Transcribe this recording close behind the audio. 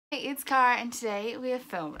Hey, it's Cara and today we are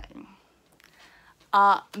filming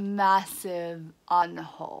a massive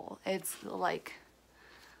unhaul. It's like,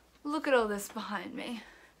 look at all this behind me.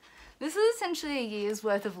 This is essentially a year's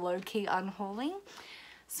worth of low-key unhauling.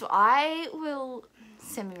 So I will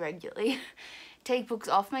semi-regularly take books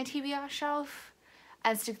off my TBR shelf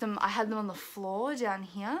and stick them, I had them on the floor down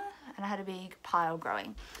here and I had a big pile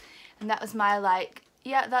growing. And that was my like,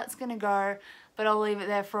 yeah, that's gonna go, but I'll leave it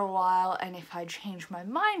there for a while, and if I change my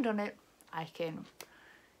mind on it, I can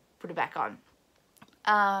put it back on.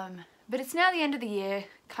 But it's now the end of the year.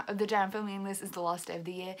 The day I'm filming this is the last day of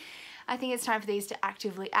the year. I think it's time for these to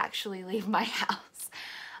actively actually leave my house.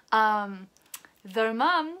 Though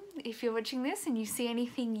Mum, if you're watching this and you see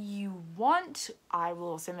anything you want, I will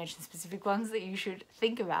also mention specific ones that you should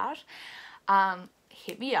think about.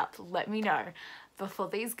 Hit me up, let me know before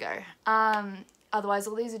these go. Otherwise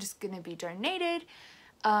all these are just going to be donated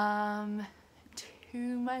to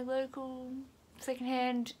my local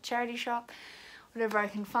secondhand charity shop, whatever I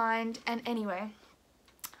can find. And anyway,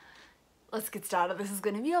 let's get started. This is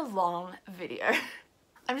going to be a long video.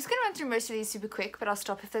 I'm just going to run through most of these super quick, but I'll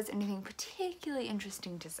stop if there's anything particularly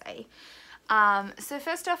interesting to say. So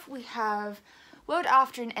first off, we have World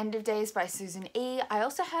After and End of Days by Susan E. I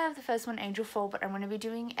also have the first one, Angel Fall, but I'm going to be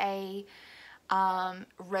doing a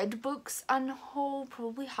Red Books unhaul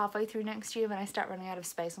probably halfway through next year when I start running out of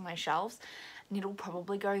space on my shelves, and it'll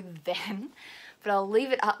probably go then, but I'll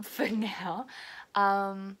leave it up for now.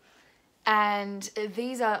 And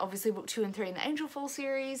these are obviously book 2 and 3 in the Angel Fall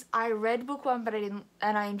series. I read book 1 but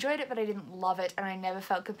I enjoyed it, but I didn't love it, and I never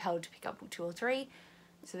felt compelled to pick up book 2 or 3,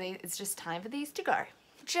 so it's just time for these to go.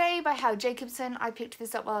 J by Hal Jacobson. I picked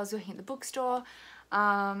this up while I was working at the bookstore,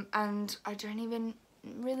 and I don't even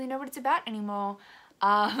really know what it's about anymore.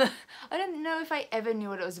 I don't know if I ever knew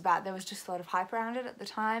what it was about. There was just a lot of hype around it at the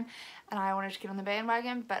time, and I wanted to get on the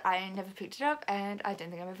bandwagon, but I never picked it up, and I don't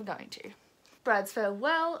think I'm ever going to. Brad's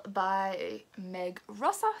Farewell by Meg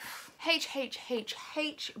Rossoff.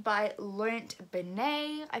 HHHH by Laurent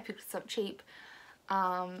Benet. I picked this up cheap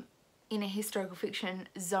in a historical fiction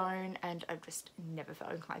zone, and I've just never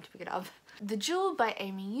felt inclined to pick it up. The Jewel by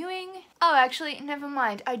Amy Ewing. Oh, actually, never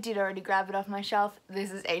mind. I did already grab it off my shelf.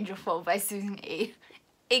 This is Angel Fall by Susan E.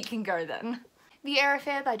 It can go then. The Air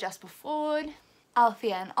Affair by Jasper Ford.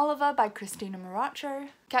 Althea and Oliver by Christina Moracho.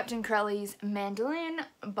 Captain Corelli's Mandolin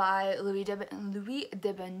by Louis de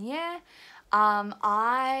Bernier.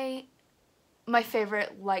 My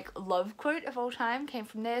favorite like love quote of all time came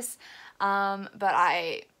from this, but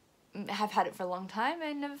I have had it for a long time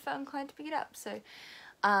and never felt inclined to pick it up, so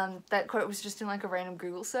that quote was just in like a random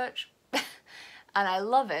Google search and I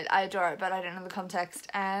love it, I adore it, but I don't know the context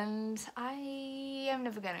and I am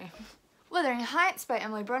never gonna. Wuthering Heights by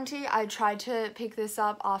Emily Bronte. I tried to pick this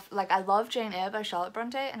up off, like I love Jane Eyre by Charlotte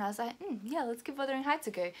Bronte, and I was like, yeah, let's give Wuthering Heights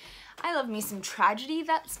a go. I love me some tragedy,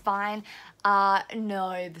 that's fine.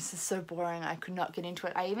 No, this is so boring, I could not get into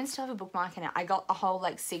it. I even still have a bookmark in it. I got a whole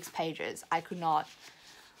like 6 pages. I could not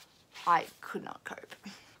cope.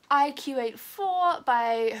 IQ84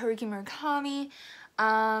 by Haruki Murakami.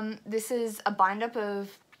 This is a bind-up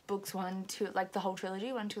of books 1, 2, like the whole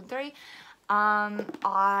trilogy, 1, 2, and 3.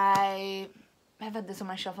 I have had this on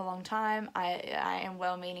my shelf a long time. I am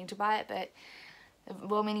well-meaning to buy it, but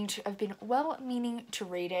I've been well-meaning to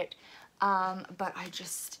read it, but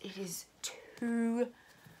it is too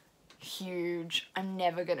huge. I'm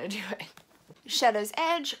never gonna do it. Shadow's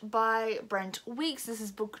Edge by Brent Weeks. This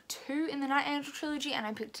is book 2 in the Night Angel trilogy, and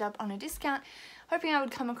I picked it up on a discount, hoping I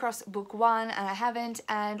would come across book 1, and I haven't,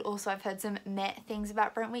 and also I've heard some meh things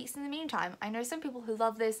about Brent Weeks in the meantime. I know some people who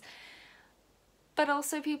love this, but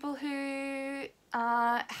also people who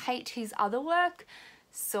hate his other work,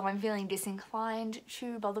 so I'm feeling disinclined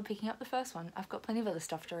to bother picking up the first one. I've got plenty of other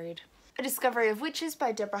stuff to read. A Discovery of Witches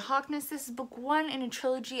by Deborah Harkness. This is book 1 in a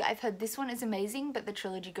trilogy. I've heard this one is amazing, but the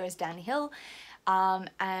trilogy goes downhill, and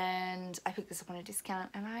I picked this up on a discount,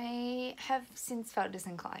 and I have since felt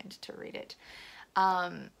disinclined to read it.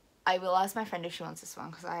 I will ask my friend if she wants this one,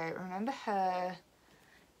 because I remember her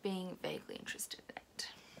being vaguely interested in it.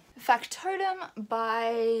 Factotum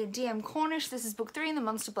by D.M. Cornish. This is book 3 in the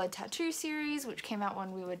Monster Blood Tattoo series, which came out when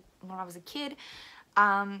I was a kid.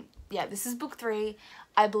 Yeah, this is book 3.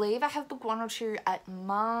 I believe I have book 1 or 2 at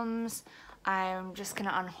Mum's. I'm just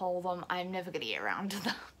gonna unhaul them. I'm never gonna get around to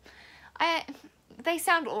them. They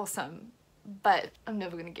sound awesome, but I'm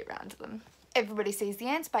never gonna get around to them. Everybody Sees the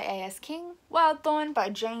Ants by A.S. King. Wild Thorn by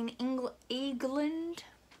Jane Eagland.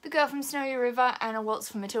 The Girl from Snowy River and A Waltz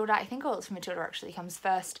for Matilda. I think A Waltz for Matilda actually comes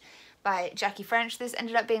first, by Jackie French. This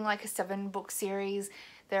ended up being like a 7-book series.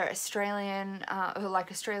 They're Australian, like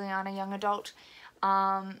Australiana young adult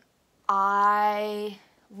I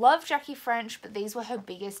love Jackie French, but these were her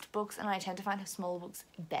biggest books, and I tend to find her smaller books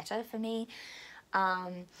better for me.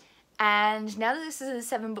 And now that this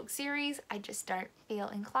is a 7-book series, I just don't feel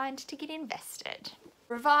inclined to get invested.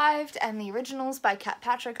 Revived and the Originals by Kat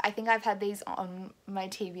Patrick. I think I've had these on my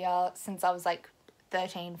TBR since I was like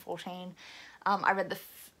 13, 14. I read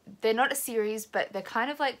they're not a series, but they're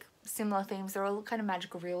kind of like similar themes. They're all kind of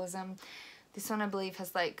magical realism. This one I believe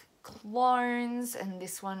has like clones, and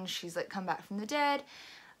this one she's like come back from the dead.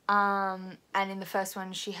 And in the first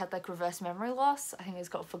one she had like reverse memory loss. I think it's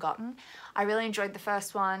called Forgotten. I really enjoyed the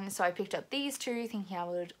first one, so I picked up these two thinking I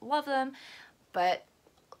would love them, but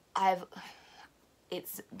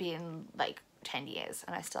it's been like 10 years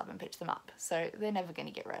and I still haven't picked them up, so they're never going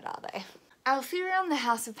to get read, are they? Altherion, The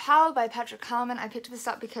House of Power by Patrick Carman. I picked this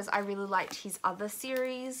up because I really liked his other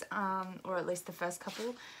series, or at least the first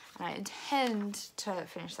couple, and I intend to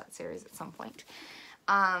finish that series at some point.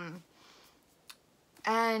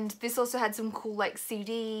 And this also had some cool like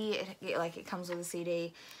CD, it comes with a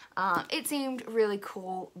CD. It seemed really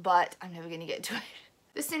cool, but I'm never going to get to it.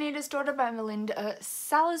 The Sin Eater's Daughter by Melinda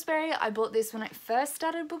Salisbury. I bought this when I first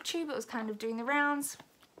started BookTube. It was kind of doing the rounds.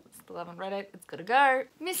 Still haven't read it. It's gotta go.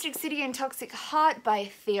 Mystic City and Toxic Heart by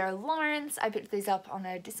Theo Lawrence. I picked these up on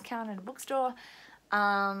a discount at a bookstore.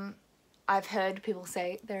 I've heard people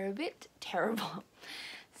say they're a bit terrible,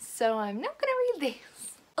 so I'm not gonna read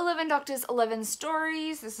these. 11 Doctors, 11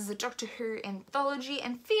 Stories. This is a Doctor Who anthology,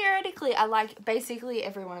 and theoretically I like basically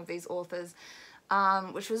every one of these authors.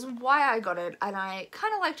 Which was why I got it, and I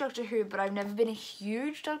kind of like Doctor Who, but I've never been a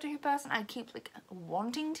huge Doctor Who person. I keep like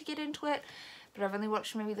wanting to get into it, but I've only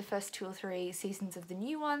watched maybe the first 2 or 3 seasons of the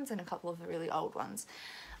new ones and a couple of the really old ones.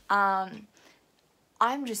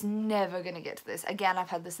 I'm just never gonna get to this. Again, I've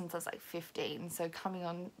had this since I was like 15, so coming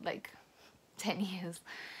on like 10 years.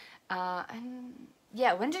 And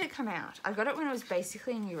yeah, when did it come out? I got it when it was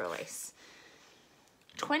basically a new release.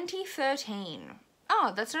 2013.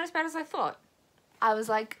 Oh, that's not as bad as I thought. I was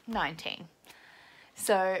like 19.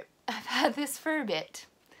 So I've had this for a bit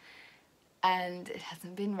and it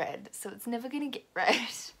hasn't been read, so it's never gonna get read.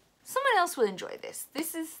 Someone else will enjoy this.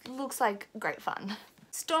 This looks like great fun.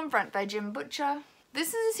 Stormfront by Jim Butcher. This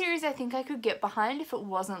is a series I think I could get behind if it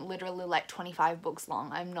wasn't literally like 25 books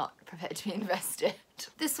long. I'm not prepared to be invested.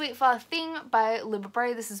 The Sweet Far Thing by Libba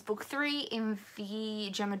Bray. This is book 3 in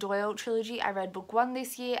the Gemma Doyle trilogy. I read book 1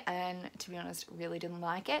 this year and to be honest really didn't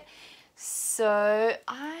like it. So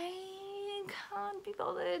I can't be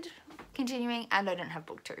bothered continuing, and I don't have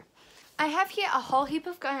book 2. I have here a whole heap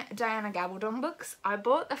of Diana Gabaldon books. I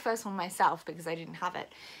bought the first one myself because I didn't have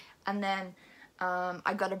it, and then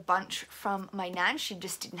I got a bunch from my nan. She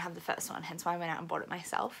just didn't have the first one, hence why I went out and bought it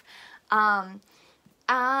myself. And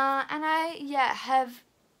I have,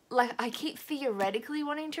 like, I keep theoretically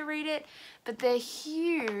wanting to read it, but they're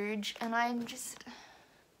huge and I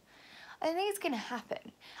think it's gonna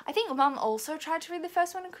happen. I think Mum also tried to read the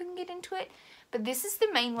first one and couldn't get into it, but this is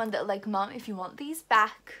the main one that, like, Mum, if you want these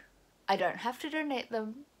back, I don't have to donate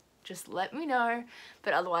them, just let me know,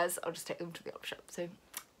 but otherwise I'll just take them to the op shop, so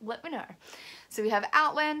let me know. So we have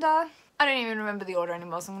Outlander. I don't even remember the order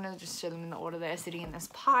anymore, so I'm gonna just show them in the order they're sitting in this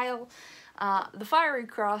pile. The Fiery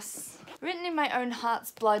Cross, Written in My Own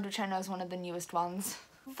Heart's Blood, which I know is one of the newest ones.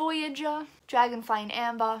 Voyager, Dragonfly in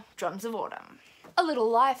Amber, Drums of Autumn. A Little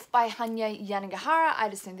Life by Hanya Yanagihara. I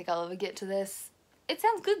just don't think I'll ever get to this. It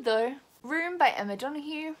sounds good though. Room by Emma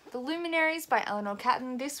Donoghue. The Luminaries by Eleanor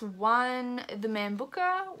Catton. This won the Man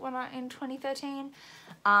Booker in 2013.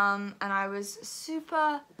 And I was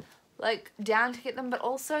super like down to get them, but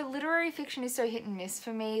also literary fiction is so hit and miss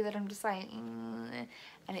for me that I'm just like, and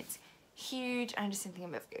it's huge. I just don't think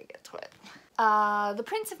I'm ever gonna get to it. The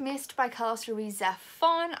Prince of Mist by Carlos Ruiz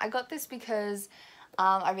Zafón. I got this because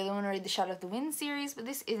I really want to read the Shadow of the Wind series, but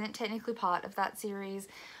this isn't technically part of that series,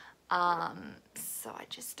 so I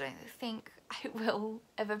just don't think I will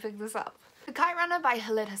ever pick this up. The Kite Runner by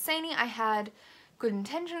Khaled Hosseini. I had good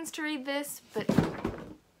intentions to read this, but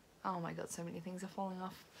oh my god, so many things are falling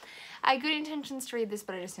off. I had good intentions to read this,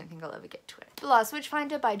 but I just don't think I'll ever get to it. The Last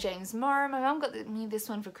Witchfinder by James Morrow. My mum got me this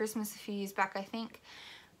one for Christmas a few years back, I think,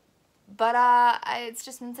 but it's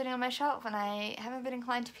just been sitting on my shelf and I haven't been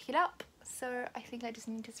inclined to pick it up. So I think I just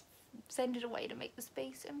need to send it away to make the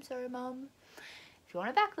space. I'm sorry, Mum. If you want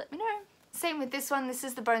it back, let me know. Same with this one. This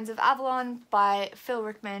is The Bones of Avalon by Phil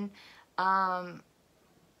Rickman.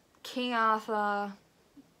 King Arthur.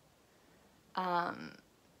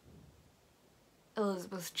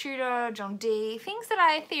 Elizabeth Tudor, John Dee. Things that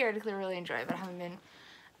I theoretically really enjoy, but I haven't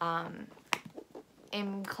been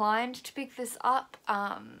inclined to pick this up.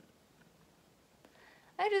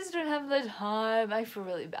 I I just don't have the time. I feel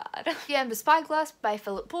really bad. The Amber Spyglass by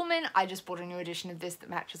Philip Pullman. I just bought a new edition of this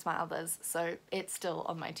that matches my others, so it's still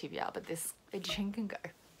on my TBR, but this edition can go.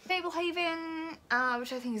 Fablehaven,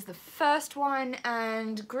 which I think is the first one,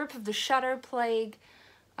 and Group of the Shadow Plague,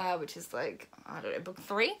 which is like, I don't know, book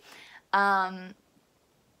 3.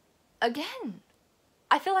 Again,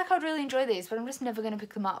 I feel like I'd really enjoy these, but I'm just never going to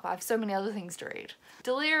pick them up. I have so many other things to read.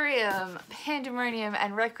 Delirium, Pandemonium,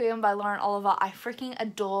 and Requiem by Lauren Oliver. I freaking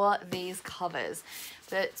adore these covers.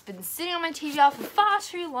 But it's been sitting on my TBR for far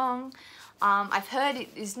too long. I've heard it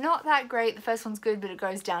is not that great. The first one's good, but it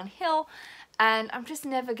goes downhill. And I'm just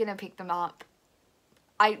never going to pick them up.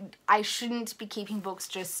 I shouldn't be keeping books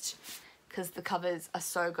just because the covers are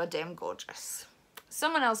so goddamn gorgeous.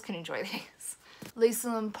 Someone else can enjoy these. Lisa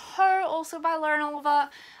and Poe, also by Lauren Oliver.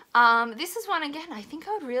 This is one, again, I think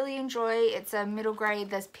I would really enjoy. It's a middle grade,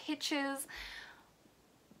 there's pictures,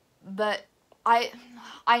 but I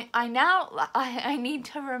need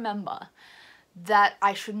to remember that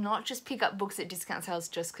I should not just pick up books at discount sales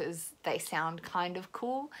just because they sound kind of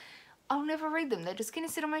cool. I'll never read them. They're just going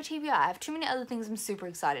to sit on my TBR. I have too many other things I'm super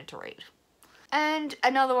excited to read. And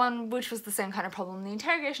another one, which was the same kind of problem, The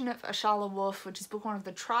Interrogation of Ashala Wolf, which is book 1 of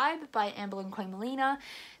The Tribe by Amber and Queen Melina.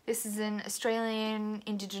 This is an Australian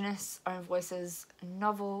Indigenous own voices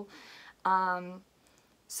novel.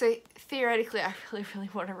 So theoretically, I really, really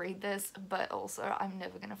want to read this, but also I'm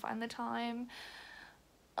never going to find the time.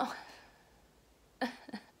 Oh.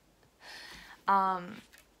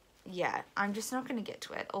 Yeah, I'm just not going to get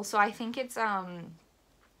to it. Also, I think it's, like,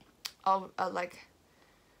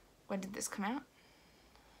 when did this come out?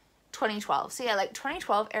 2012. So yeah, like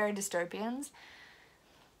 2012 era dystopians,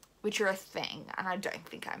 which are a thing, and I don't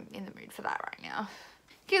think I'm in the mood for that right now.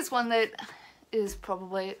 Here's one that is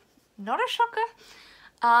probably not a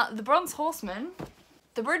shocker. The Bronze Horseman,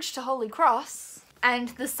 The Bridge to Holy Cross, and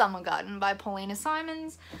The Summer Garden by Paulina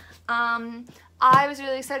Simons. I was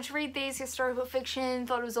really excited to read these, historical fiction,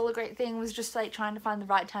 thought it was all a great thing, was just like trying to find the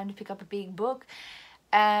right time to pick up a big book.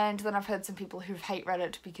 And then I've heard some people who've hate read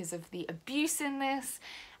it because of the abuse in this,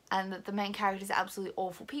 and that the main characters are absolutely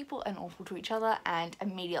awful people and awful to each other, and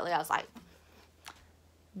immediately I was like,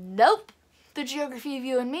 nope. The Geography of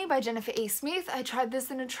You and Me by Jennifer E. Smith. I tried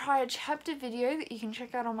this in a try a chapter video that you can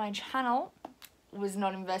check out on my channel. Was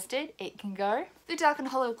not invested. It can go. The Dark and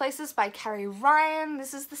Hollow Places by Carrie Ryan.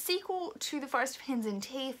 This is the sequel to The Forest of Pins and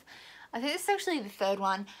Teeth. I think this is actually the third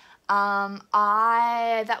one.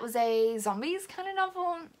 That was a zombies kind of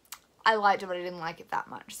novel. I liked it, but I didn't like it that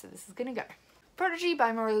much, so this is gonna go. Prodigy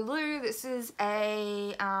by Marie Lu. This is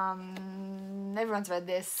a, everyone's read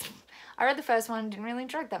this. I read the first one, didn't really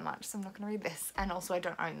enjoy it that much, so I'm not gonna read this. And also I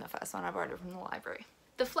don't own the first one, I borrowed it from the library.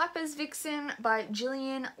 The Flappers Vixen by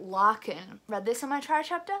Gillian Larkin. Read this in my try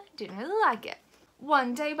chapter, didn't really like it.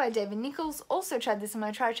 One Day by David Nichols. Also tried this in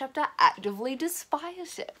my try chapter, actively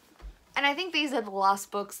despised it. And I think these are the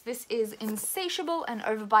last books. This is Insatiable and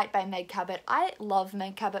Overbite by Meg Cabot. I love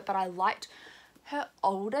Meg Cabot, but I liked her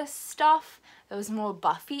older stuff. There was more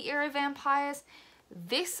Buffy era vampires.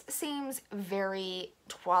 This seems very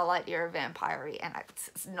Twilight era vampire-y, and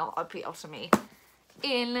it's not appeal to me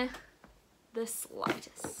in the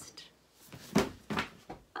slightest.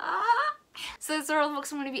 So those are all the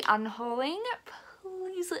books I'm going to be unhauling.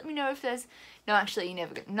 Please let me know if there's... No, actually, you're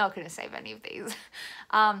not going to save any of these.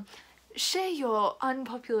 Share your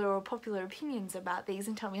unpopular or popular opinions about these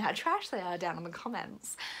and tell me how trash they are down in the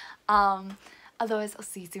comments. Otherwise, I'll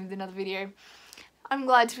see you soon with another video. I'm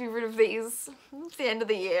glad to be rid of these. It's the end of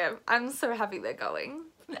the year. I'm so happy they're going.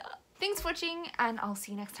 Thanks for watching, and I'll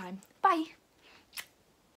see you next time. Bye!